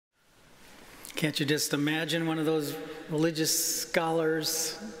Can't you just imagine one of those religious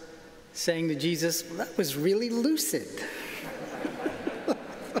scholars saying to Jesus, well, that was really lucid.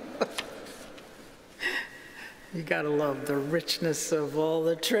 You gotta love the richness of all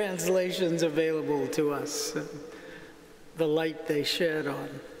the translations available to us, and the light they shed on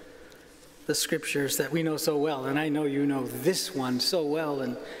the scriptures that we know so well. And I know you know this one so well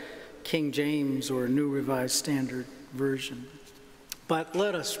in King James or New Revised Standard Version. But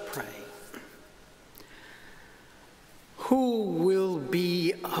let us pray. Who will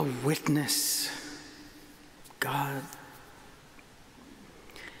be a witness? God.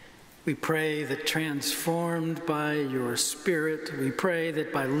 We pray that transformed by your Spirit, we pray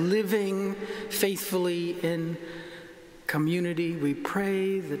that by living faithfully in community, we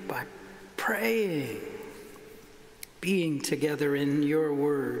pray that by praying, being together in your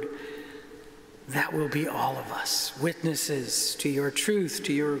word, that will be all of us, witnesses to your truth,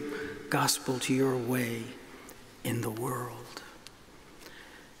 to your gospel, to your way in the world.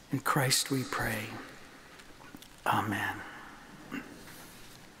 In Christ we pray. Amen.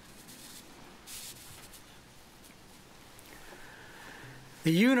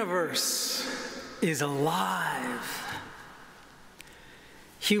 The universe is alive.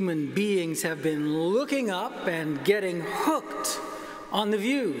 Human beings have been looking up and getting hooked on the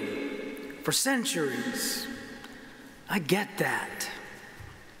view for centuries. I get that.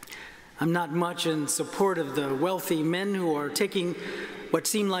 I'm not much in support of the wealthy men who are taking what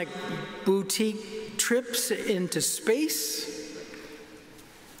seem like boutique trips into space.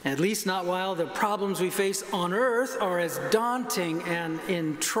 At least not while the problems we face on Earth are as daunting and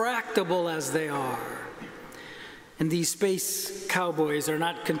intractable as they are. And these space cowboys are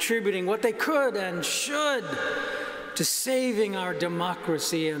not contributing what they could and should to saving our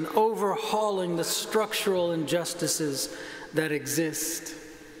democracy and overhauling the structural injustices that exist.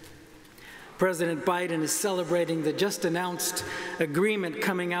 President Biden is celebrating the just announced agreement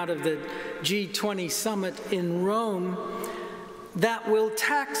coming out of the G20 summit in Rome that will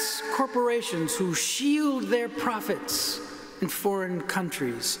tax corporations who shield their profits in foreign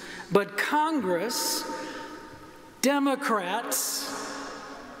countries. But Congress, Democrats,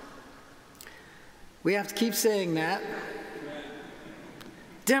 we have to keep saying that,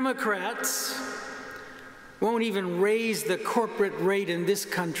 Democrats won't even raise the corporate rate in this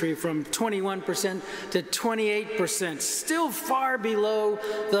country from 21% to 28%, still far below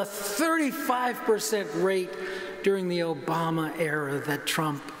the 35% rate during the Obama era that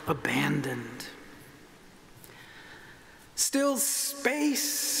Trump abandoned. Still,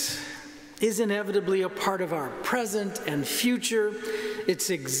 space is inevitably a part of our present and future, its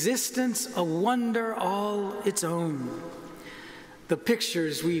existence a wonder all its own. The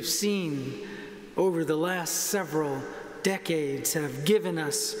pictures we've seen over the last several decades have given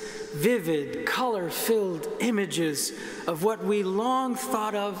us vivid, color-filled images of what we long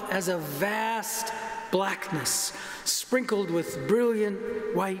thought of as a vast blackness sprinkled with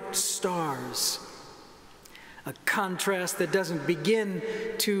brilliant white stars. A contrast that doesn't begin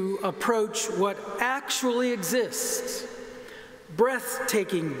to approach what actually exists.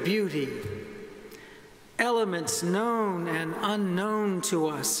 Breathtaking beauty, elements known and unknown to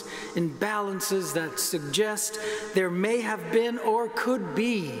us, imbalances that suggest there may have been or could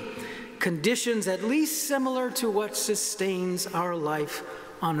be conditions at least similar to what sustains our life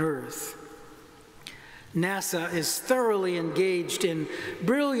on Earth. NASA is thoroughly engaged in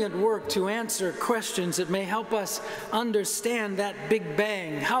brilliant work to answer questions that may help us understand that Big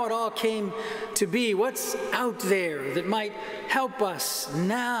Bang, how it all came to be, what's out there that might help us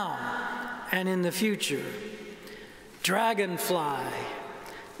now and in the future. Dragonfly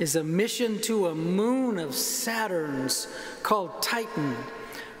is a mission to a moon of Saturn's called Titan,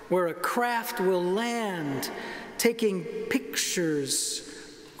 where a craft will land taking pictures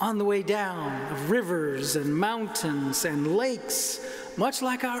on the way down of rivers and mountains and lakes, much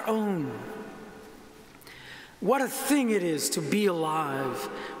like our own. What a thing it is to be alive,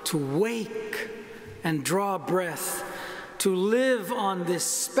 to wake and draw breath, to live on this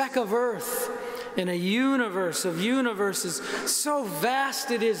speck of earth in a universe of universes so vast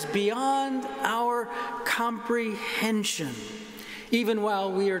it is beyond our comprehension, even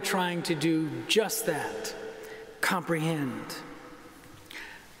while we are trying to do just that, comprehend.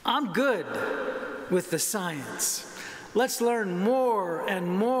 I'm good with the science. Let's learn more and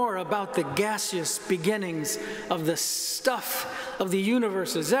more about the gaseous beginnings of the stuff of the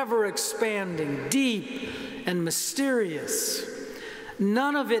universe as ever expanding, deep and mysterious.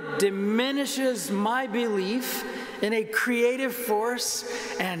 None of it diminishes my belief in a creative force,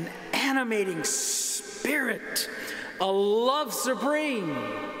 an animating spirit, a love supreme,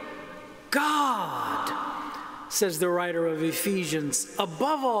 God, says the writer of Ephesians,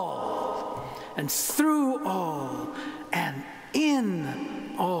 above all, and through all, and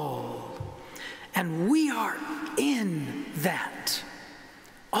in all. And we are in that,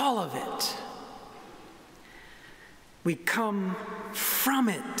 all of it. We come from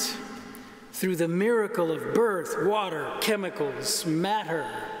it through the miracle of birth, water, chemicals, matter.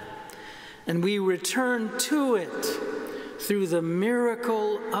 And we return to it through the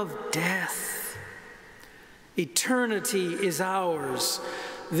miracle of death. Eternity is ours,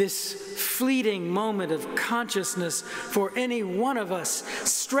 this fleeting moment of consciousness for any one of us,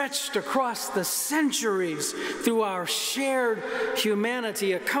 stretched across the centuries through our shared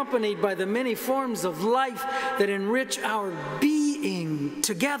humanity, accompanied by the many forms of life that enrich our being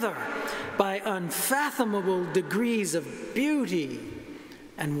together by unfathomable degrees of beauty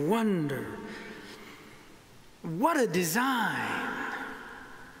and wonder. What a design!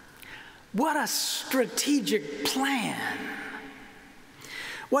 What a strategic plan!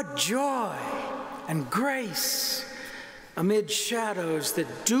 What joy and grace amid shadows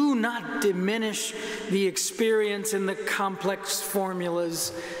that do not diminish the experience in the complex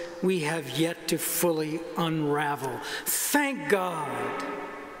formulas we have yet to fully unravel. Thank God.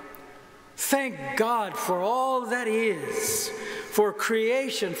 Thank God for all that is, for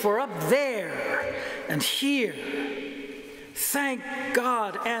creation, for up there and here. Thank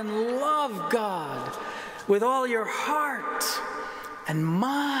God and love God with all your heart and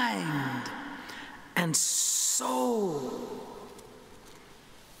mind and soul.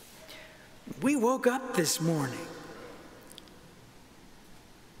 We woke up this morning,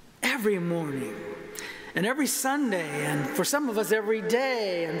 every morning, and every Sunday, and for some of us every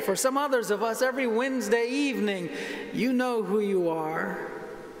day, and for some others of us every Wednesday evening. You know who you are.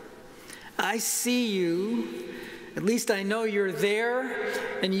 I see you. At least I know you're there,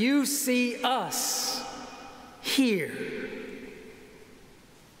 and you see us here.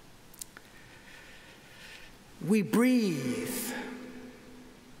 We breathe,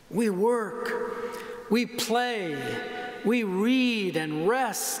 we work, we play, we read and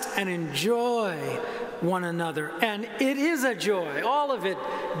rest and enjoy one another. And it is a joy, all of it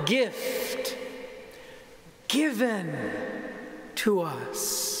gift, given to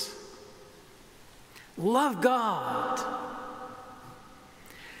us. Love God.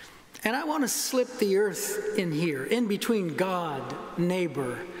 And I want to slip the earth in here, in between God,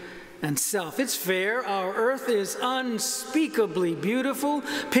 neighbor, and self. It's fair. Our earth is unspeakably beautiful.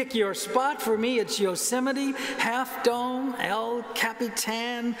 Pick your spot. For me, it's Yosemite, Half Dome, El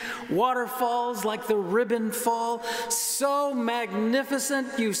Capitan, waterfalls like the Ribbon Fall. So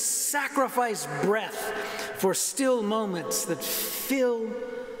magnificent, you sacrifice breath for still moments that feel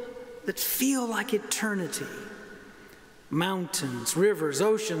like eternity. Mountains, rivers,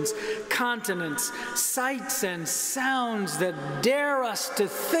 oceans, continents, sights and sounds that dare us to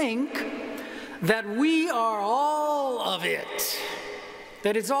think that we are all of it,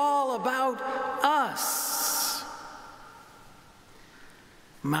 that it's all about us.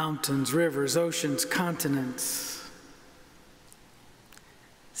 Mountains, rivers, oceans, continents,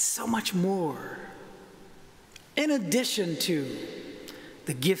 so much more. In addition to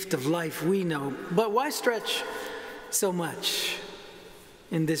the gift of life we know, but why stretch so much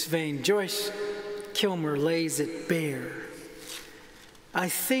in this vein? Joyce Kilmer lays it bare. I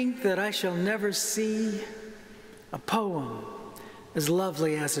think that I shall never see a poem as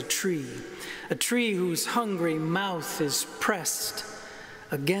lovely as a tree whose hungry mouth is pressed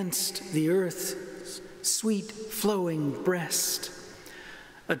against the earth's sweet flowing breast,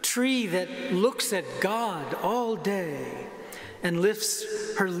 a tree that looks at God all day and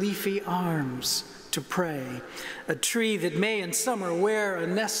lifts her leafy arms to pray, a tree that may in summer wear a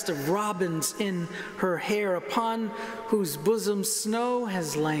nest of robins in her hair, upon whose bosom snow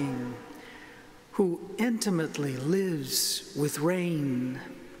has lain, who intimately lives with rain.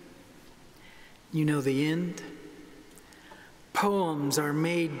 You know the end? Poems are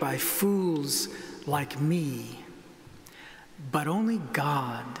made by fools like me, but only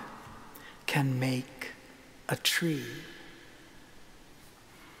God can make a tree.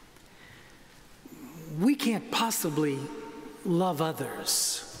 We can't possibly love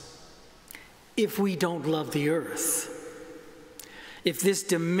others if we don't love the earth. If this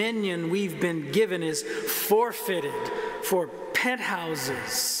dominion we've been given is forfeited for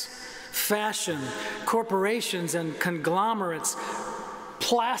penthouses, fashion, corporations, and conglomerates,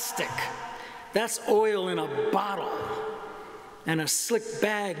 plastic, that's oil in a bottle, and a slick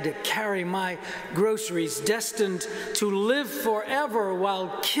bag to carry my groceries, destined to live forever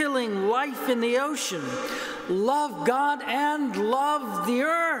while killing life in the ocean. Love God and love the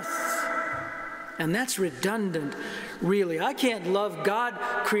earth. And that's redundant, really. I can't love God,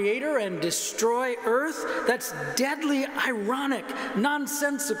 creator, and destroy earth. That's deadly ironic,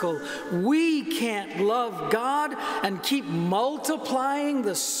 nonsensical. We can't love God and keep multiplying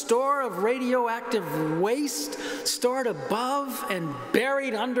the store of radioactive waste stored above and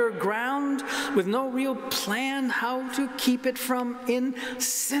buried underground with no real plan how to keep it from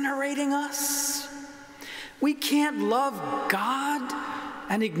incinerating us. We can't love God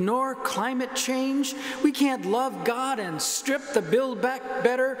and ignore climate change. We can't love God and strip the Build Back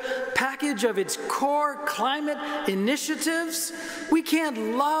Better package of its core climate initiatives. We can't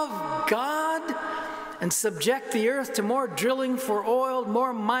love God and subject the earth to more drilling for oil,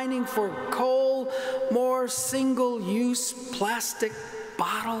 more mining for coal, more single-use plastic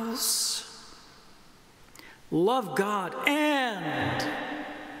bottles. Love God and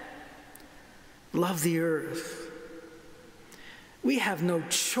love the earth. We have no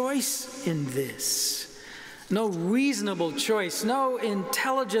choice in this, no reasonable choice, no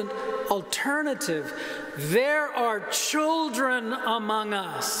intelligent alternative. There are children among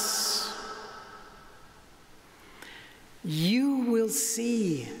us. You will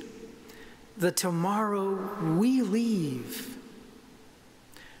see the tomorrow we leave.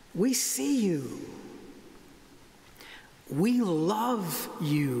 We see you. We love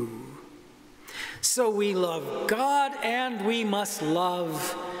you. So we love God and we must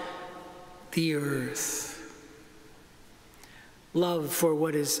love the earth. Love for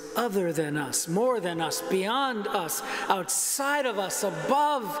what is other than us, more than us, beyond us, outside of us,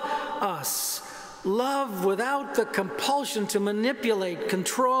 above us. Love without the compulsion to manipulate,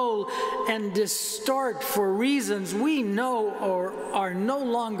 control, and distort for reasons we know or are no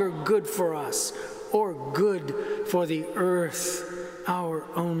longer good for us or good for the earth, our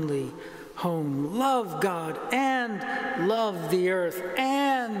only home. Love God and love the earth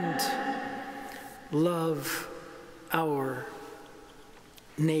and love our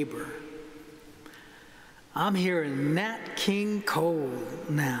neighbor. I'm hearing Nat King Cole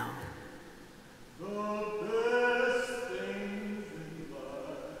now. The best thing in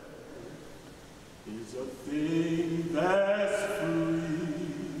life is a thing that's free.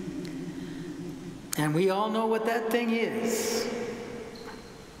 And we all know what that thing is.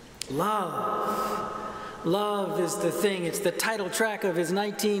 Love. Love is the thing. It's the title track of his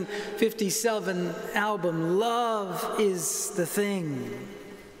 1957 album. Love is the thing.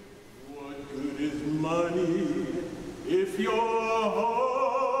 What good is money if your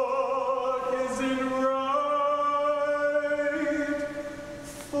heart isn't right?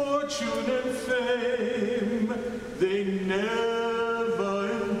 Fortune and fame, they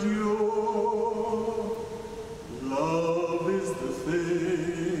never endure. Love is the thing.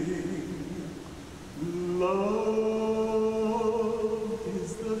 Love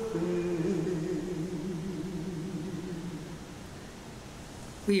is the thing.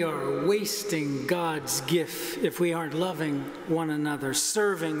 We are wasting God's gift if we aren't loving one another,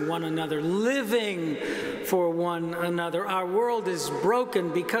 serving one another, living for one another. Our world is broken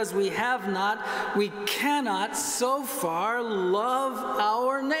because we cannot so far love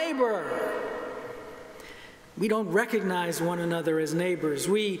our neighbor. We don't recognize one another as neighbors.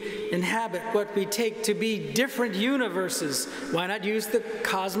 We inhabit what we take to be different universes. Why not use the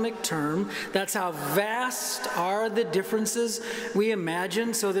cosmic term? That's how vast are the differences we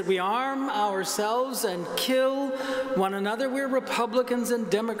imagine, so that we arm ourselves and kill one another. We're Republicans and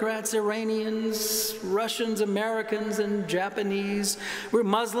Democrats, Iranians, Russians, Americans, and Japanese. We're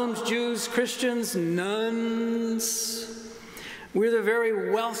Muslims, Jews, Christians, nuns. We're the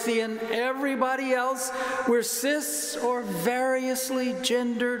very wealthy and everybody else. We're cis or variously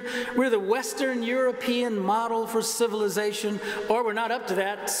gendered. We're the Western European model for civilization, or we're not up to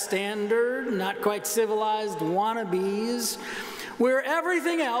that standard, not quite civilized wannabes. We're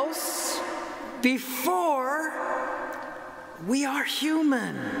everything else before we are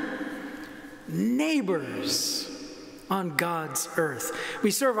human, neighbors on God's earth. We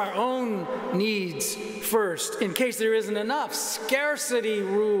serve our own needs first, in case there isn't enough. Scarcity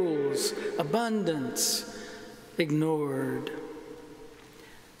rules, abundance ignored.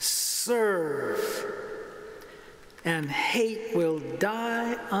 Serve, and hate will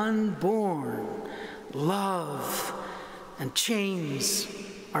die unborn. Love, and chains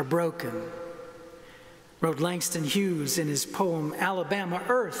are broken, wrote Langston Hughes in his poem Alabama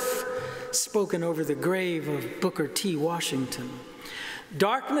Earth, spoken over the grave of Booker T. Washington.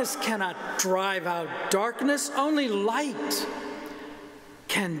 Darkness cannot drive out darkness. Only light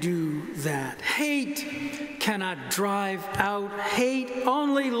can do that. Hate cannot drive out hate.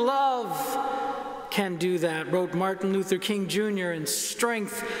 Only love can do that, wrote Martin Luther King Jr. in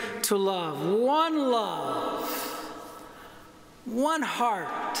Strength to Love. One love, one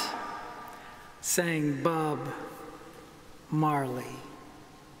heart, sang Bob Marley.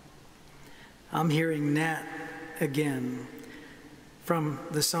 I'm hearing Nat again from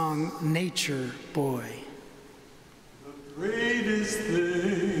the song Nature Boy. The greatest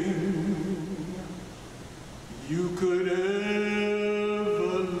thing you could ever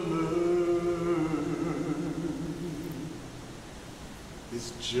learn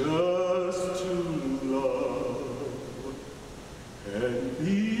is just to love and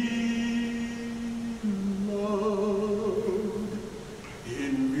be loved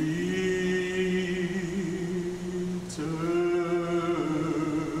in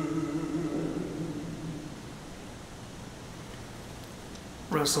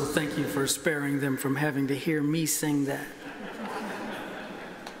Russell, thank you for sparing them from having to hear me sing that.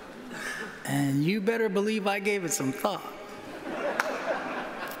 And you better believe I gave it some thought.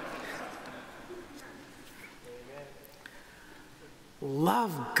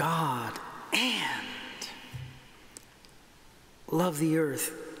 Love God and love the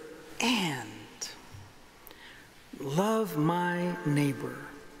earth and love my neighbor.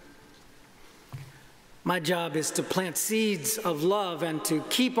 My job is to plant seeds of love and to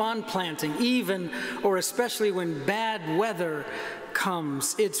keep on planting, even or especially when bad weather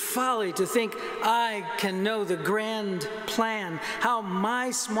comes. It's folly to think I can know the grand plan, how my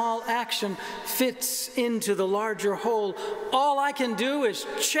small action fits into the larger whole. All I can do is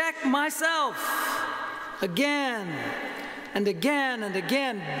check myself again and again and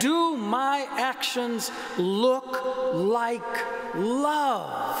again. Do my actions look like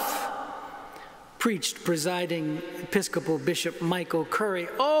love? Preached presiding Episcopal Bishop Michael Curry.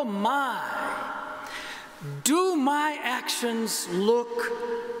 Oh my, do my actions look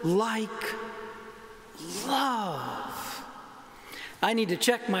like love? I need to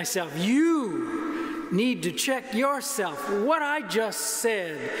check myself. You need to check yourself. What I just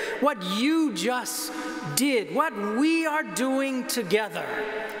said, what you just did, what we are doing together,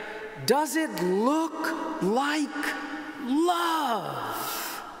 does it look like love?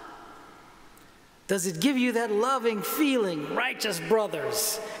 Does it give you that loving feeling, righteous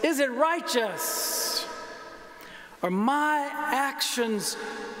brothers? Is it righteous? Are my actions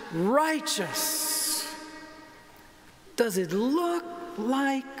righteous? Does it look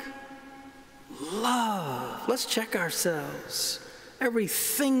like love? Let's check ourselves.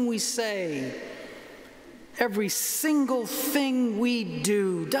 Everything we say, every single thing we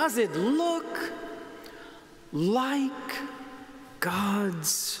do, does it look like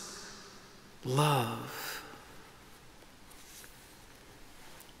God's love?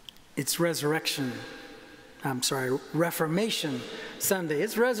 It's Reformation Sunday.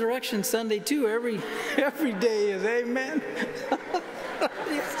 It's Resurrection Sunday too. Every day is, amen.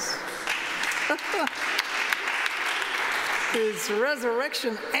 Yes. It's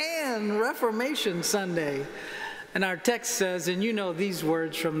Resurrection and Reformation Sunday. And our text says, and you know these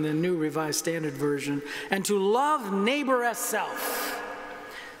words from the New Revised Standard Version, and to love neighbor as self.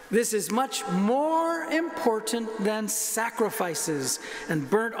 This is much more important than sacrifices and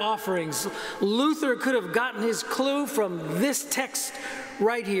burnt offerings. Luther could have gotten his clue from this text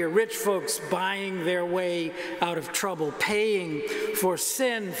right here. Rich folks buying their way out of trouble, paying for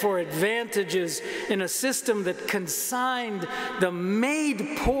sin, for advantages in a system that consigned the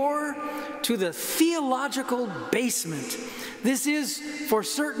made poor to the theological basement. This is, for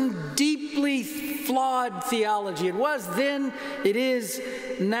certain, deeply flawed theology. It was then, it is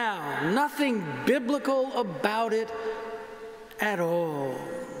now. Nothing biblical about it at all.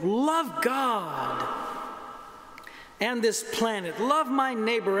 Love God and this planet. Love my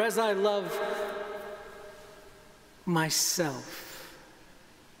neighbor as I love myself.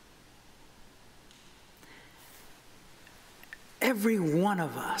 Every one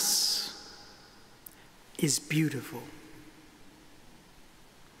of us is beautiful.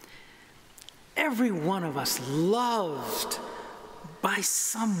 Every one of us loved by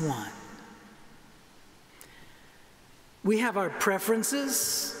someone. We have our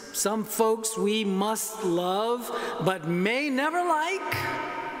preferences. Some folks we must love, but may never like.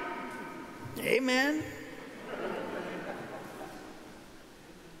 Amen.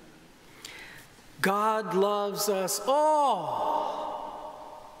 God loves us all.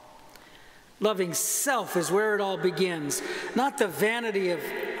 Loving self is where it all begins. Not the vanity of,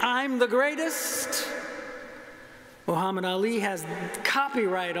 I'm the greatest. Muhammad Ali has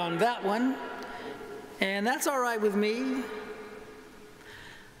copyright on that one, and that's all right with me.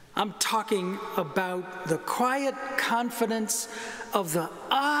 I'm talking about the quiet confidence of the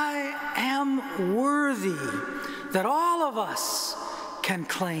I am worthy that all of us can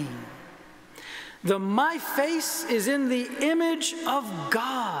claim. The my face is in the image of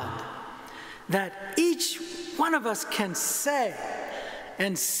God that each one of us can say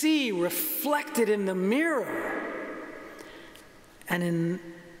and see reflected in the mirror and in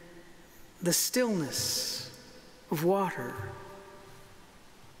the stillness of water.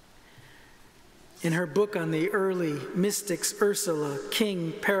 In her book on the early mystics, Ursula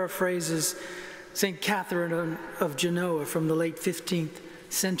King paraphrases St. Catherine of Genoa from the late 15th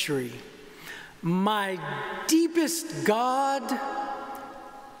century. My deepest God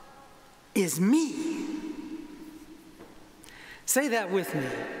is me. Say that with me,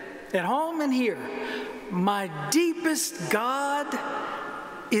 at home and here. My deepest God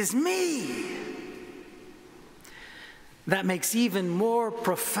is me. That makes even more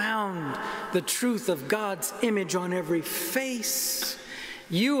profound the truth of God's image on every face.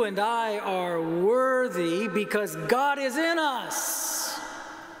 You and I are worthy because God is in us.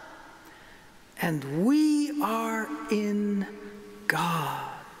 And we are in God.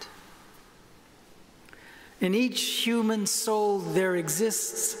 In each human soul there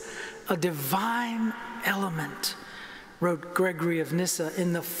exists a divine element, wrote Gregory of Nyssa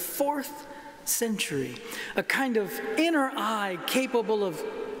in the 4th century, a kind of inner eye capable of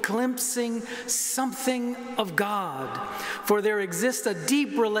glimpsing something of God. For there exists a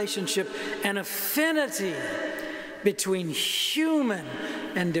deep relationship and affinity between human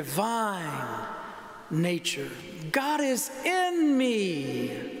and divine nature. God is in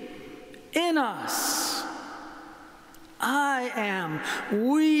me, in us. I am.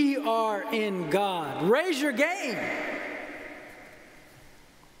 We are in God. Raise your game.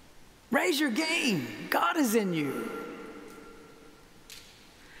 Raise your game. God is in you.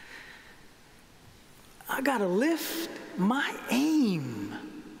 I got to lift my aim,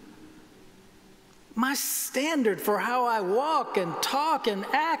 my standard for how I walk and talk and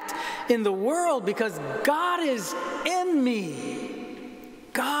act in the world, because God is in me.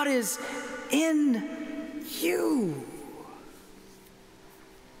 God is in you.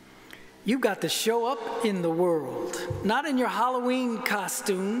 You've got to show up in the world, not in your Halloween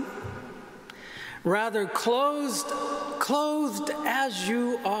costume, rather clothed as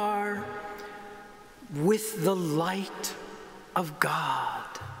you are with the light of God.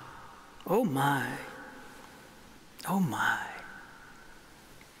 Oh my, oh my.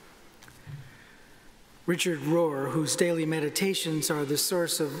 Richard Rohr, whose daily meditations are the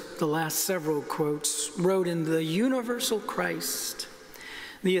source of the last several quotes, wrote in The Universal Christ,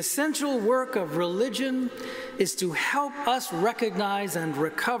 the essential work of religion is to help us recognize and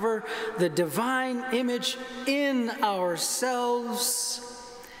recover the divine image in ourselves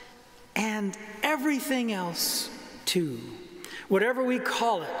and everything else too. Whatever we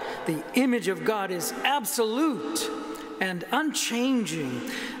call it, the image of God is absolute and unchanging.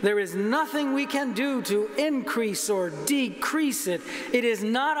 There is nothing we can do to increase or decrease it. It is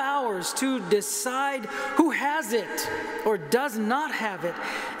not ours to decide who has it or does not have it.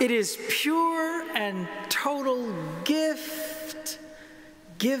 It is pure and total gift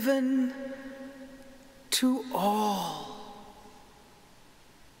given to all,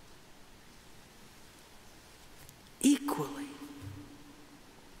 equally.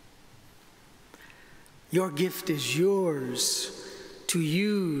 Your gift is yours to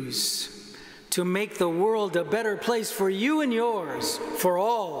use to make the world a better place for you and yours, for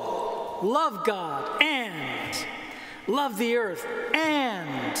all. Love God and love the earth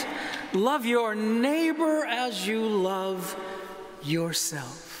and love your neighbor as you love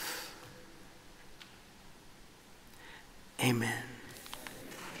yourself. Amen.